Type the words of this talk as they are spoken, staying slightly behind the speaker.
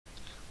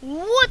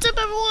What's up,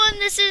 everyone?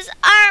 This is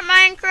our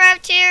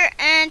Minecraft here,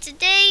 and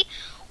today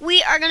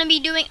we are going to be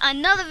doing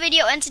another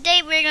video, and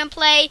today we're going to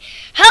play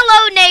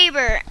Hello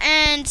Neighbor.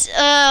 And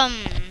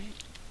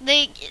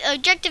the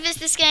objective of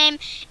this game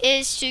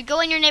is to go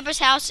in your neighbor's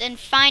house and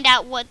find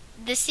out what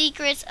the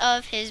secrets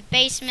of his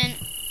basement.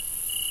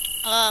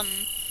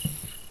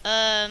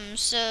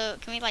 So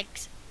can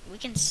we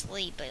can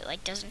sleep, but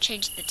it doesn't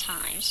change the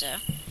time, so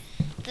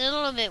it's a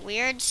little bit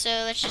weird. So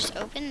let's just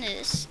open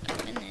this.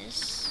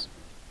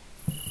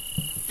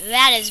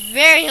 That is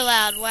very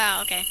loud.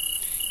 Wow, okay.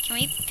 Can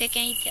we pick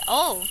anything?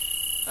 Oh,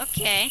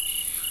 okay.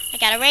 I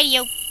got a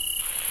radio.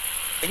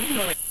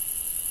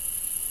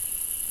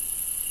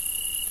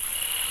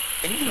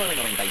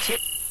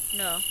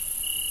 No.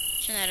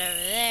 Turn that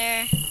over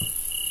there.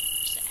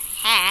 There's a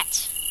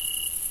hat.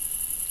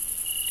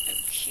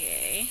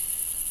 Okay.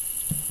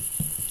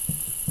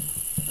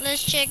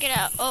 Let's check it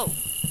out. Oh.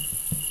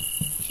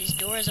 His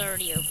door is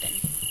already open.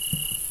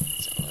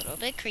 It's a little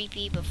bit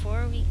creepy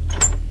before we...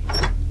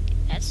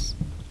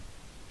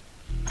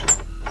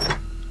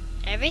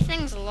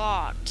 Everything's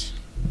locked.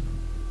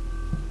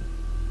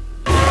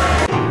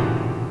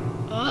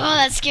 Oh,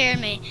 that scared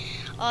me.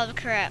 Oh, the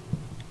crap.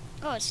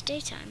 Oh, it's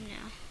daytime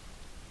now.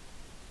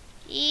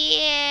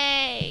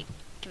 Yay!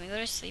 Can we go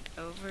to sleep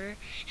over?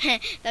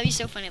 That'd be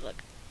so funny.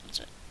 Look.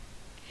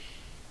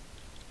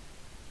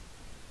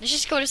 Let's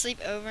just go to sleep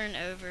over and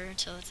over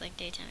until it's like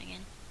daytime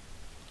again.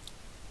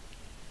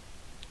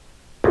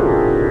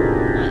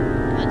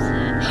 What's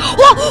that?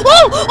 Whoa!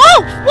 Oh!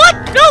 Oh! What?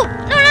 No!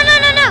 No! No! No!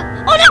 No!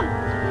 No! Oh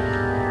no!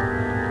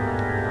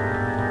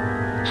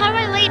 How do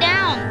I lay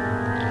down?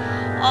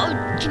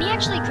 Oh, can he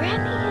actually grab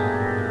me?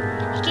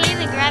 He can't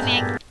even grab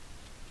me.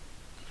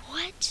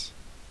 What?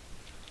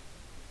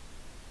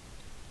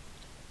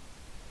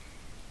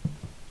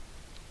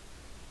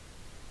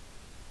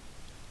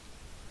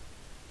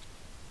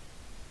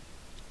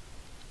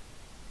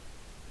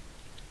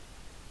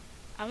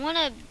 I want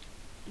to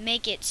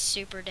make it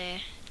super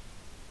day.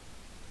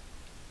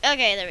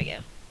 Okay, there we go.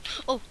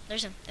 Oh,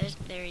 there's him.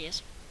 There he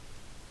is.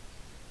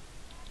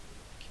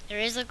 There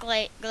is a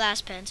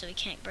glass pen, so he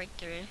can't break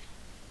through.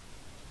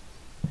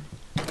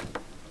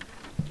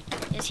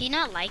 Does he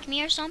not like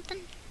me or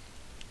something?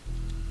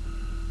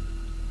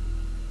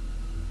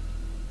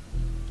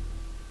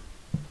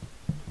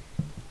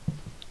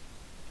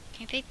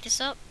 Can you pick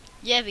this up?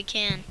 Yeah, we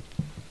can.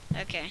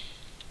 Okay.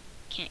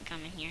 Can't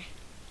come in here.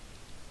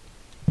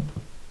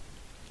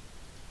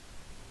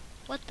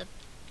 What the...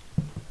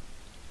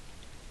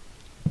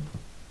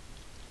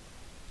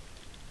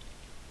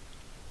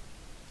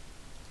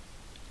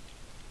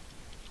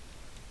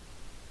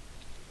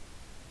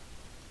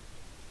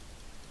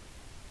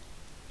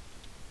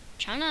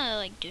 Trying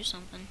to do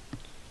something.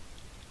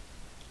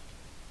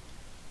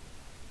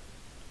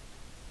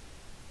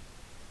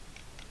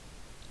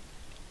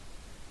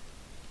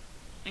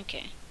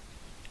 Okay.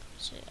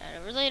 So I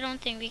really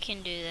don't think we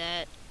can do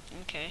that.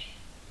 Okay.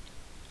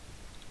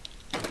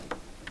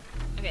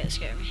 Okay, that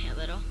scared me a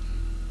little.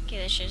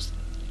 Okay, let's just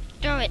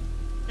throw it.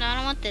 No, I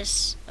don't want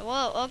this.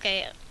 Whoa,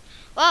 okay.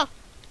 Whoa!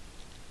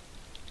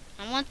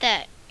 I want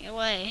that. Get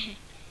away.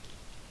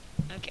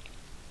 Okay.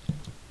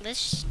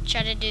 Let's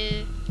try to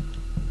do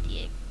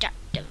the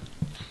objective.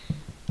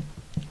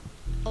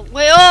 Oh,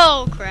 wait,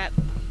 oh, crap.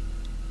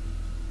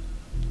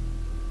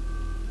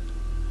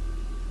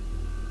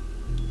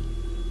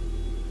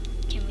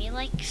 Can we,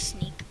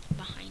 sneak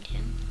behind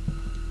him?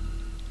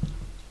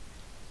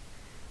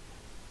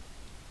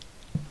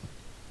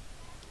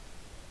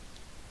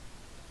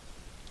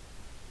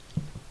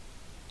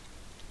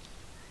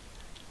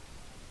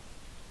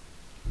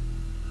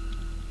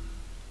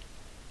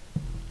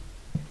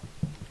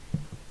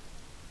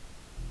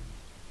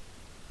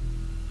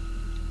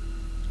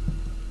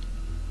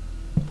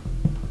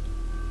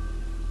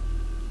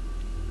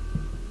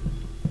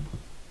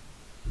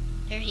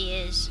 There he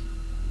is.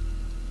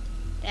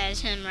 That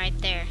is him right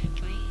there.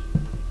 Can we...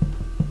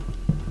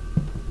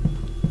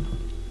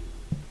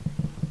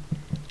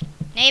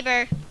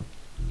 Neighbor!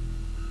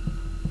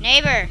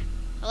 Neighbor!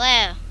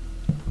 Hello!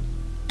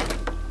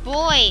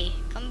 Boy!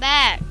 Come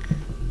back!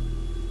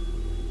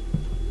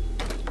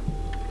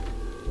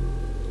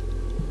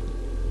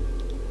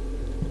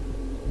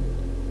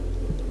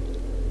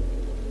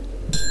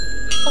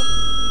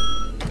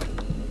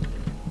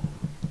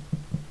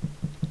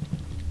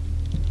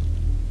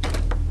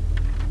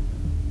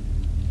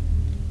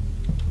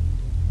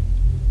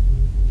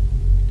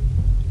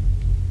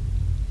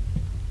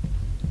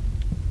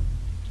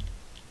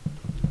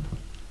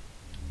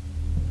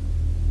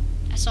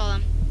 Saw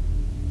them.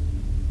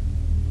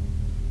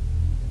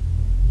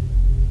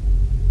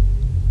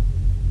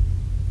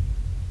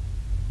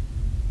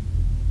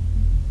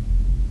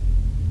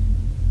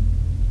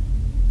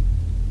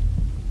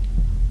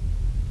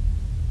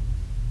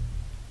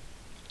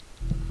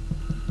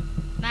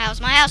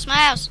 My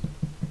house.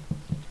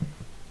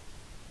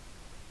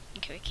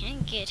 Okay, we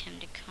can't get him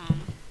to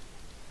come.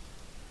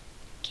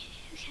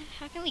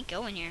 How can we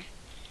go in here?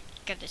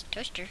 Got this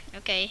toaster.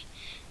 Okay.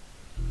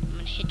 I'm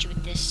gonna hit you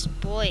with this.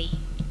 Boy,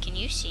 can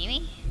you see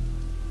me?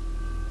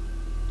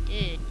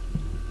 Dude,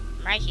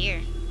 I'm right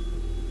here.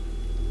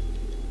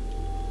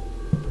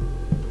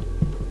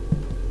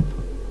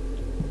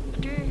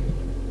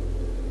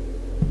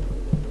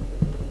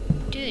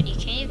 Dude, you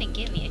can't even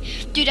get me.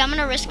 Dude, I'm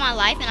gonna risk my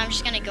life and I'm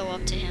just gonna go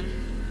up to him.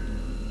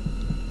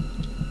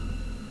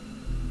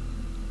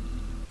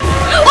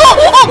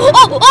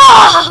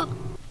 Oh!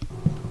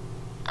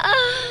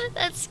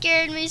 That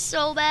scared me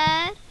so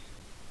bad.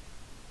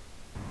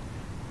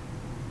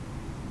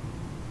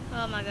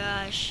 Oh my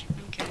gosh.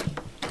 Okay.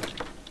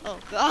 Oh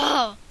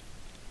god.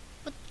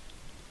 What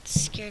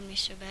scared me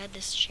so bad,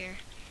 this chair.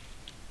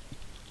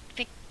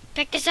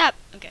 Pick this up.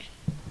 Okay.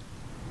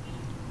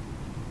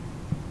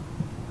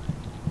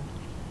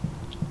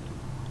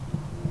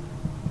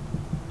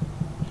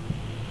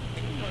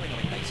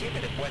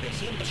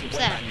 What's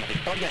that?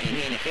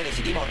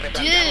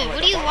 Dude,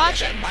 what are you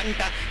watching? What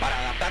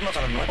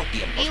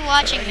are you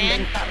watching,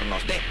 man? I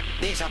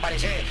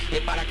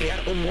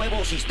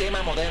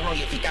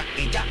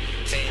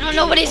don't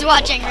know what he's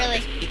watching, really.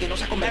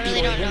 I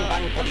really don't know.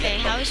 Okay,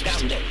 how is he supposed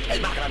to do it? Can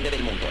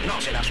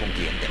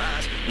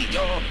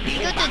you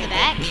go through the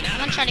back? I'm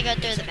gonna try to go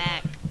through the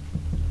back.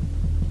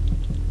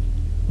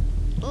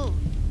 Ooh,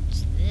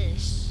 what's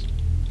this?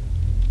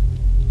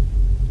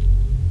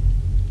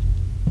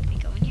 Can we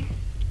go in here?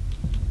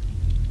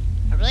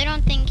 I really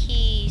don't think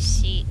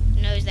he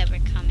knows that we're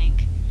coming.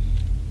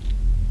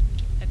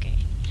 Okay,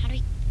 how do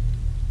we...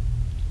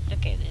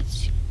 Okay,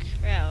 let's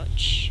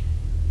crouch.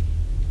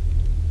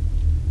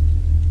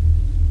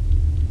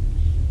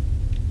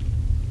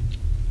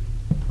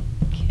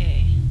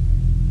 Okay.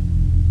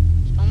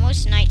 It's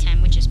almost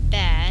nighttime, which is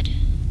bad.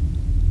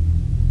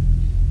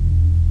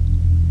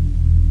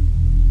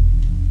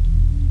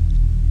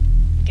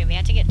 Okay, we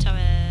have to get to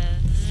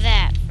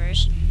that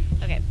first.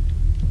 Okay.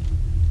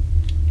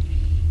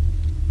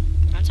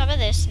 On top of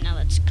this, now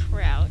let's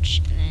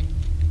crouch and then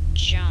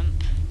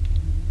jump.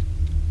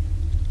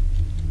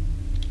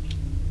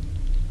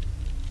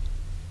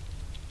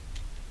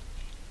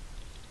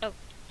 Oh.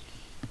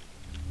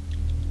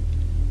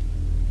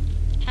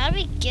 How do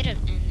we get it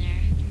in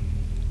there?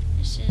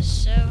 This is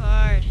so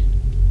hard.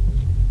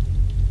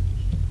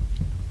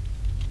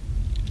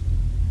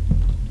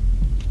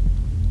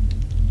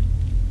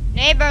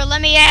 Neighbor,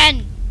 let me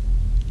in!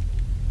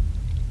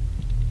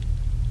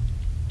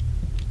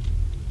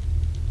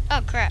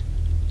 Oh crap.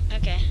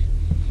 Okay.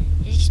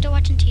 Is he still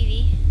watching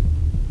TV?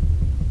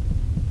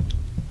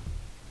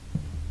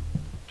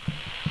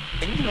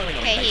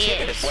 Okay, he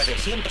is.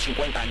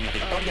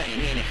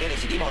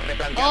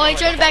 Oh, he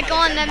turned back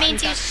on. That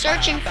means he's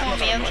searching for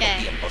me.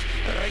 Okay.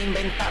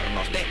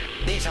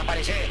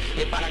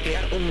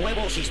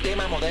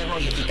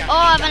 Oh,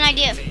 I have an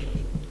idea.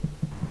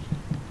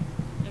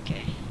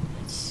 Okay.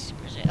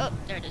 Where's it? Oh,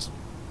 there it is.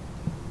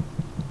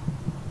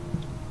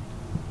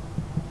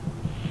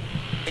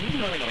 En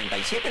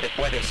 1997,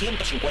 después de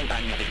 150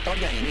 años de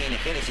historia, en ING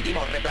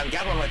decidimos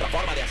replantearnos nuestra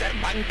forma de hacer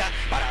banca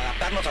para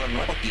adaptarnos a los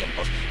nuevos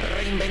tiempos,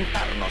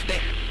 reinventarnos,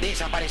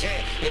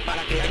 desaparecer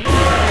para crear...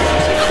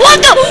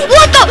 What the?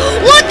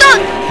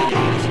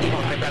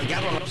 Decidimos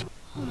replantearnos...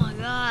 Oh my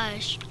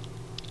gosh.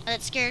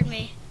 That scared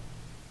me.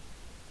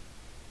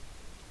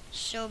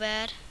 So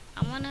bad.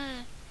 I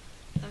wanna...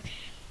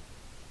 Okay.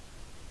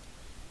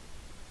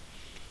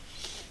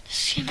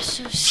 This game is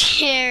so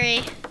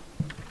scary.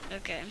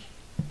 Okay.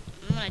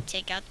 I'm gonna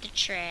take out the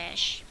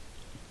trash.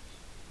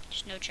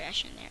 There's no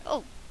trash in there.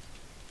 Oh,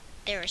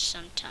 there are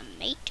some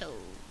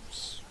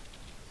tomatoes.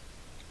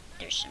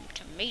 There's some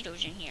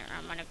tomatoes in here.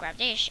 I'm gonna grab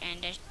this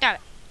and just throw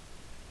it.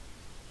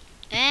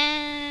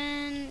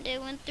 And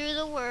it went through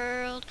the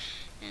world.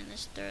 And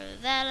let's throw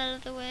that out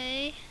of the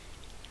way.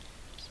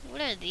 So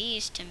what are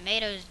these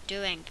tomatoes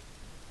doing?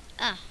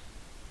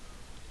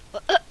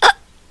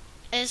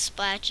 It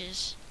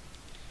splashes.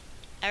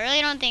 I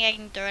really don't think I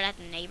can throw it at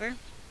the neighbor.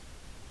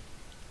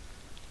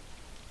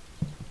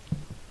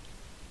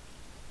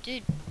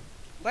 Dude,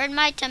 where'd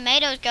my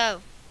tomatoes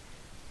go?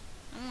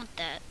 I want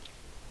that.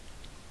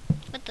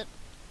 What the?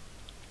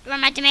 Where are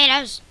my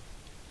tomatoes?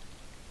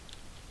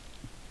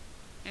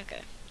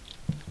 Okay.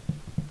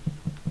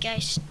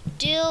 Guys,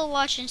 still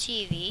watching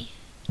TV.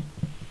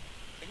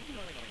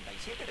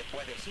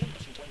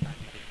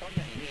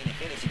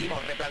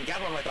 Decidimos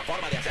replantearnos nuestra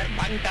forma de hacer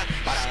banca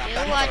para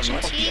adaptarnos a los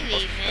nuevos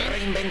tiempos,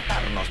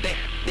 reinventarnos,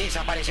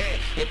 desaparecer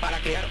para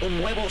crear un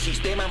nuevo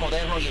sistema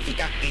moderno y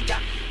eficaz que ya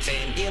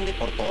se entiende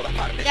por todas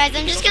partes. Guys,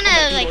 I'm just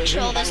gonna like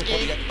troll this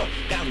dude.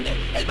 Grande,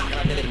 el más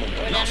grande del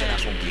mundo. No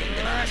serás un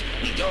cliente más,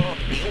 ni yo,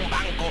 ni un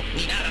banco,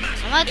 ni nada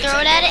más. I'm gonna throw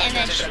it at it and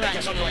then just run.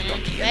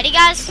 Ready,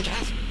 guys?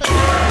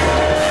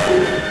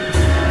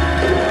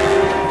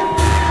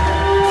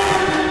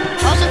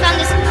 Also found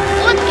this.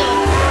 What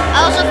the?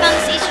 I also found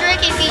this Easter egg.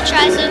 If he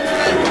tries to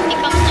throw, if he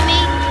comes to me,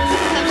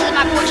 comes to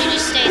my porch, he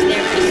just stays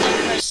there for a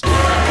stone.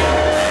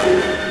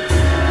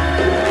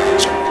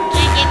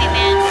 Can't get me,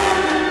 man.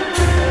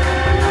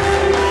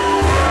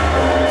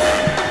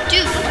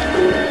 Dude,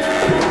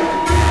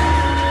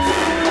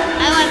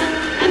 I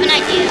have an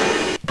idea.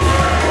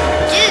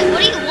 Dude,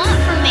 what do you want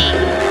from me?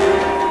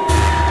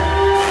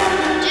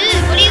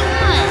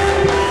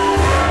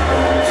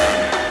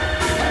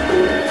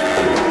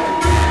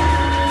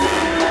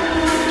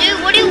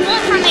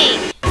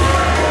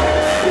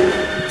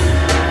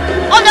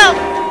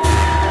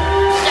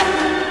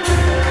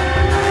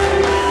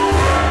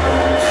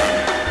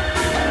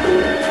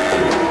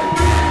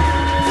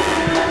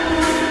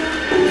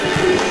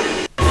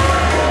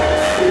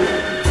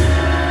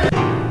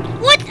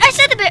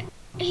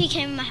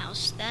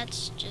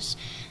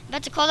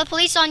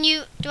 police on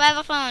you. Do I have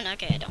a phone?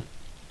 Okay, I don't.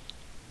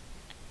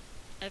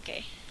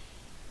 Okay.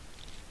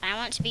 I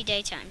want it to be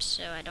daytime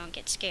so I don't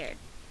get scared.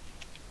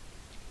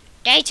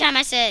 Daytime,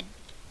 I said.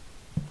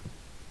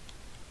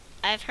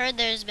 I've heard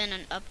there's been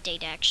an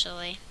update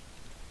actually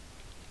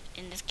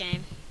in this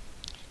game.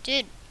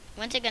 Dude,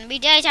 when's it gonna be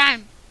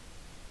daytime?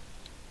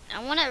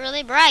 I want it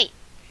really bright.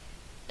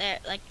 There,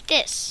 like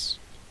this.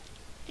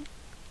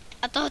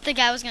 I thought the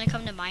guy was gonna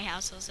come to my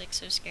house. I was like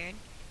so scared.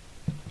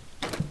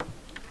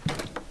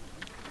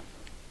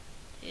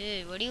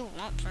 Dude, what do you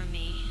want from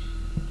me?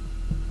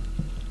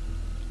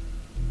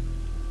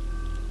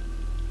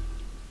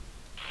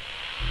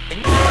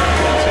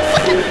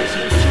 What the?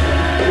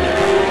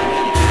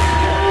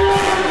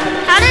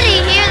 How did he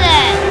hear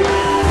that?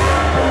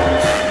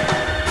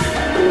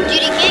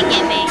 Dude, he can't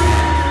get me.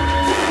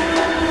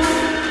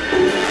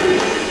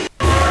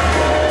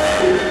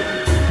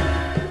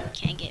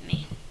 Can't get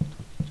me.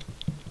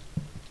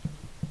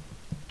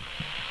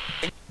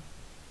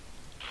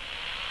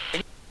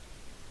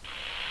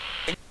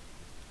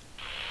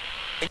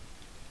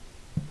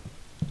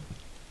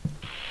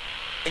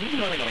 En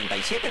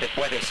 1997,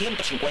 después de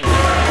 150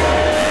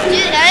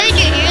 Dude, how did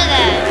you hear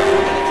that?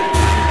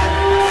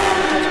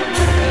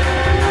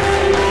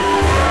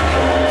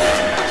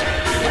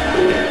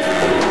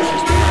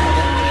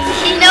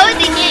 He knows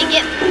he can't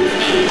get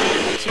me.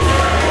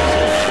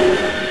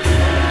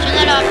 Turn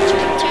that off.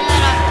 Turn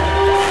that off.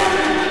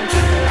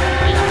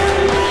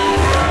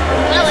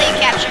 I'm gonna let you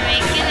capture me.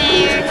 Come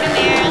here. Come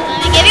here. Let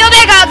me give you a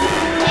big hug.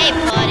 Hey,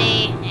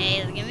 buddy.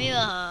 Hey, give me a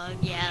hug.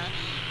 Yeah.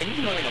 En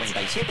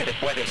 1997,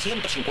 después de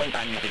 150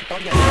 años de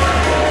historia.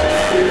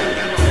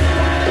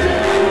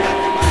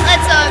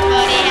 Let's hug,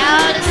 buddy.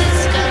 How does it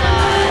still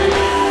on?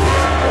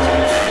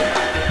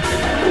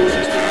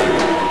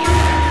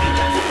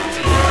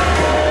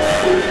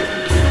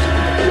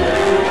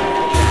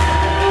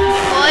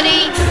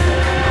 Buddy.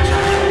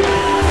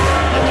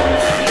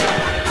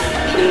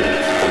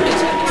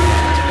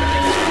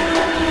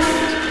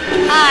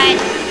 Hi.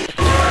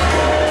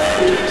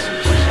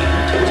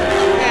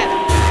 Oh, crap.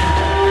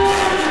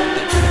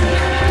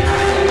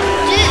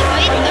 Dude, why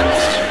you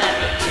throwing stuff at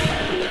me?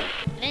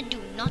 I didn't do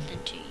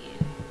nothing to you.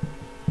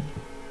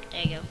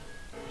 There you go.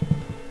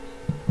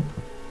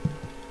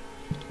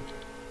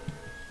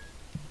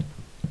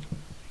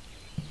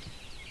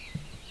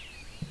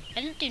 I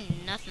didn't do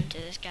nothing to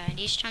this guy, and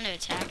he's trying to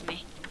attack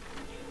me.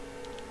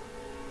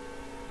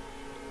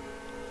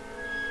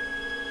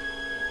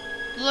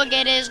 Look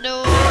at his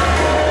door.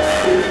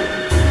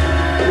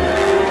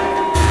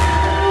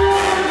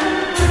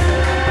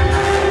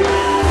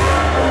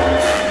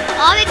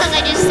 All because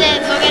I just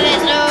said, look at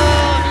his door.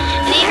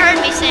 And he heard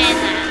me saying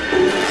that.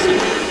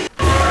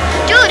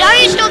 Dude, how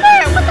are you still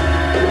there? What the?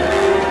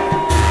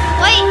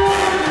 Wait.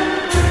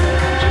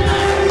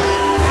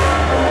 Jeez.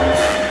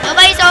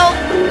 Nobody's home.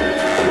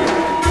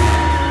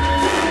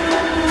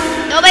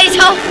 Nobody's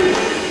home.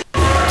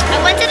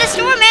 I went to the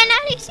store, man. How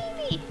do you see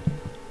me?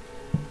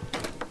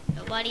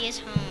 Nobody is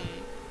home.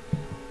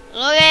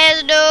 Look at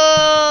his door.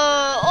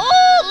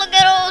 Oh, look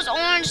at those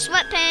orange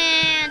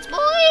sweatpants,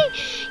 boy.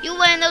 You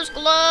wearing those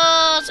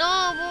gloves.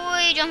 Oh,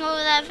 boy, jump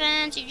over that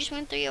fence. You just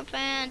went through your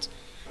fence.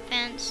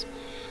 Look at his door.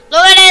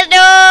 Look at that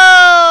door.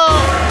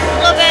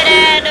 Look at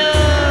that door.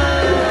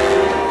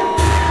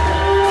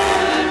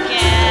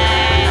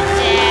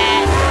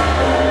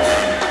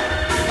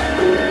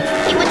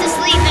 He went to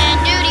sleep, man.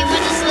 Dude, he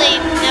went to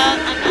sleep. No,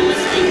 I'm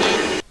almost sleeping.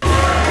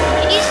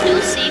 Can you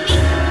still see me?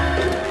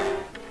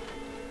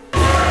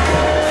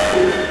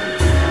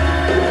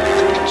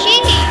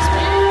 Jeez,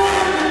 man.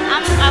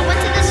 I went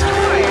to the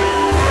store.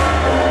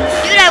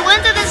 Dude, I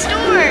went to the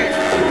store.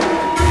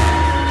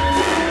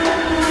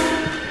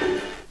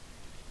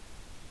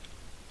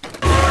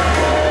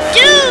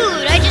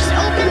 Dude, I just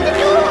opened the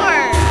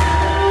door.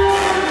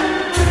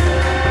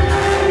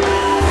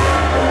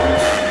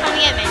 Come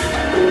get me.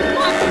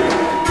 Come on.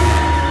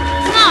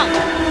 Come on.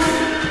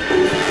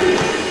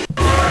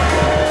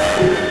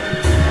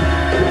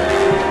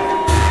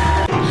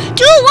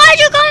 Dude, why'd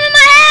you come in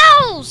my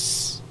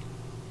house?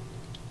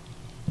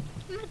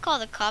 I'm gonna call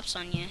the cops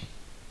on you.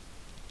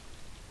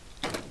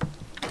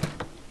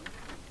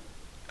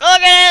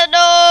 Look at this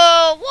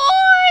dude!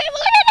 What?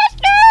 Look at this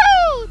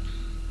dude!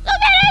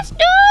 Look at this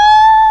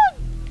dude!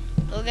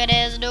 Look at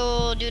this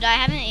dude. Dude, I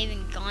haven't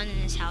even gone in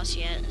his house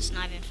yet. It's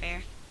not even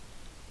fair.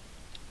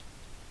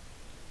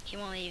 He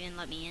won't even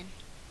let me in.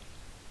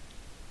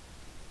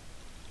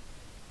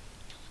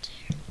 No one's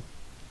here.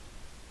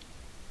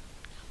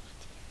 No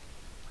one's here.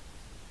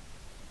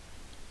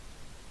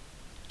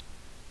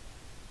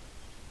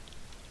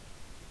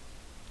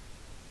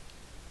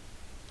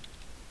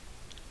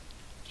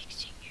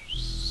 Fixing your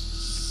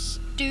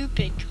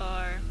stupid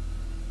car.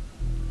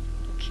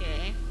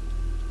 Okay.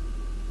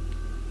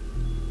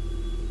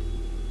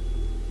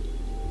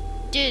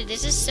 Dude,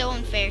 this is so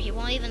unfair. He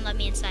won't even let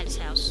me inside his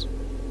house.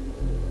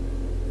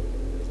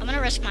 I'm gonna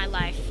risk my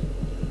life.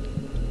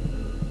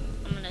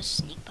 I'm gonna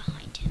sneak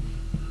behind him.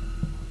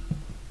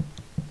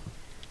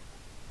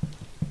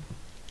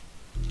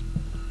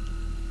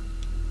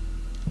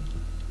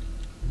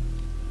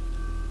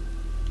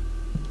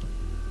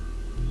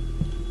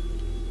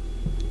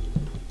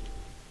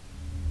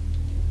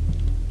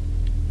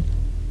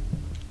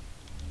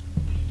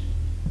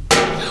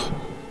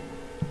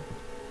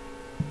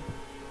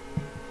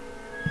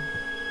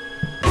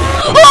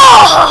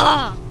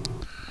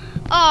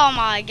 Oh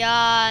my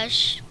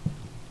gosh.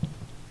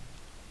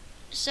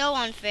 So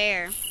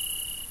unfair.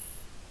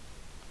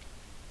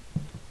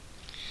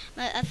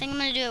 But I think I'm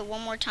gonna do it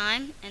one more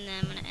time and then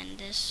I'm gonna end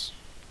this.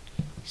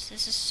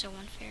 This is so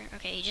unfair.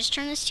 Okay, you just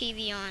turn this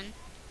TV on.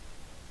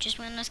 Just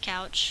went on this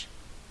couch.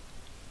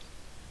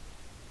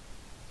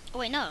 Oh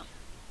wait, no.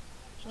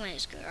 He went in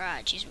his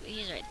garage.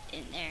 He's right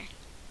in there.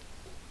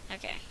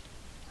 Okay.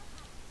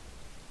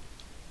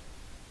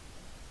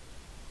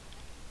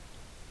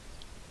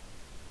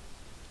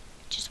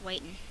 Just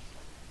waiting.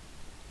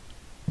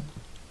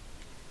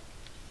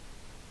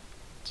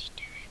 What's he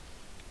doing?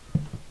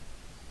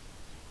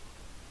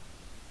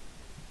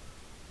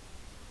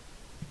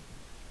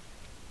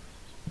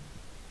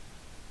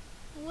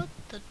 What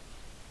the?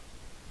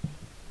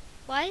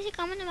 Why is he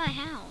coming to my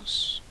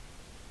house?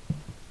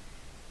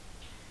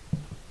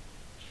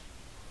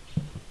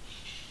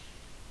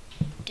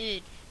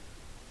 Dude.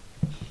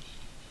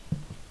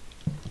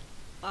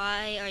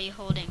 Why are you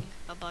holding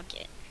a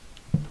bucket?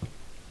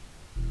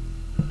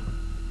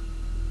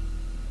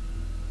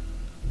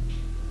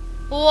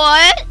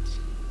 What?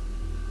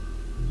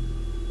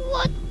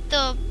 What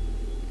the?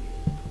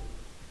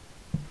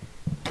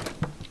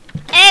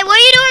 Hey, what are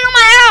you doing on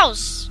my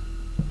house?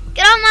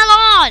 Get off my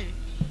lawn!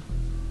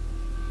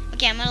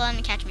 Okay, I'm gonna let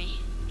him catch me.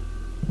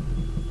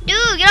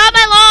 Dude, get off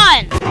my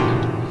lawn!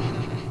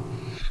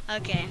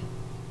 Okay.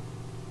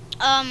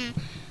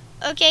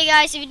 Okay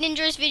guys, if you did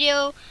enjoy this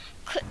video,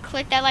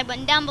 click that like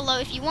button down below.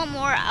 If you want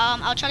more,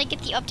 I'll try to get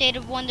the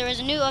updated one. There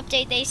is a new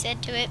update they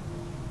said to it.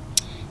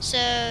 So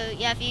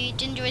yeah, if you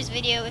did enjoy this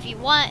video, if you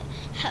want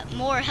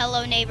more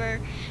Hello Neighbor,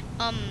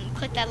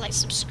 click that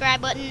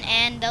subscribe button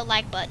and the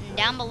like button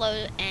down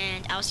below,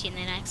 and I'll see you in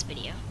the next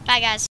video. Bye guys.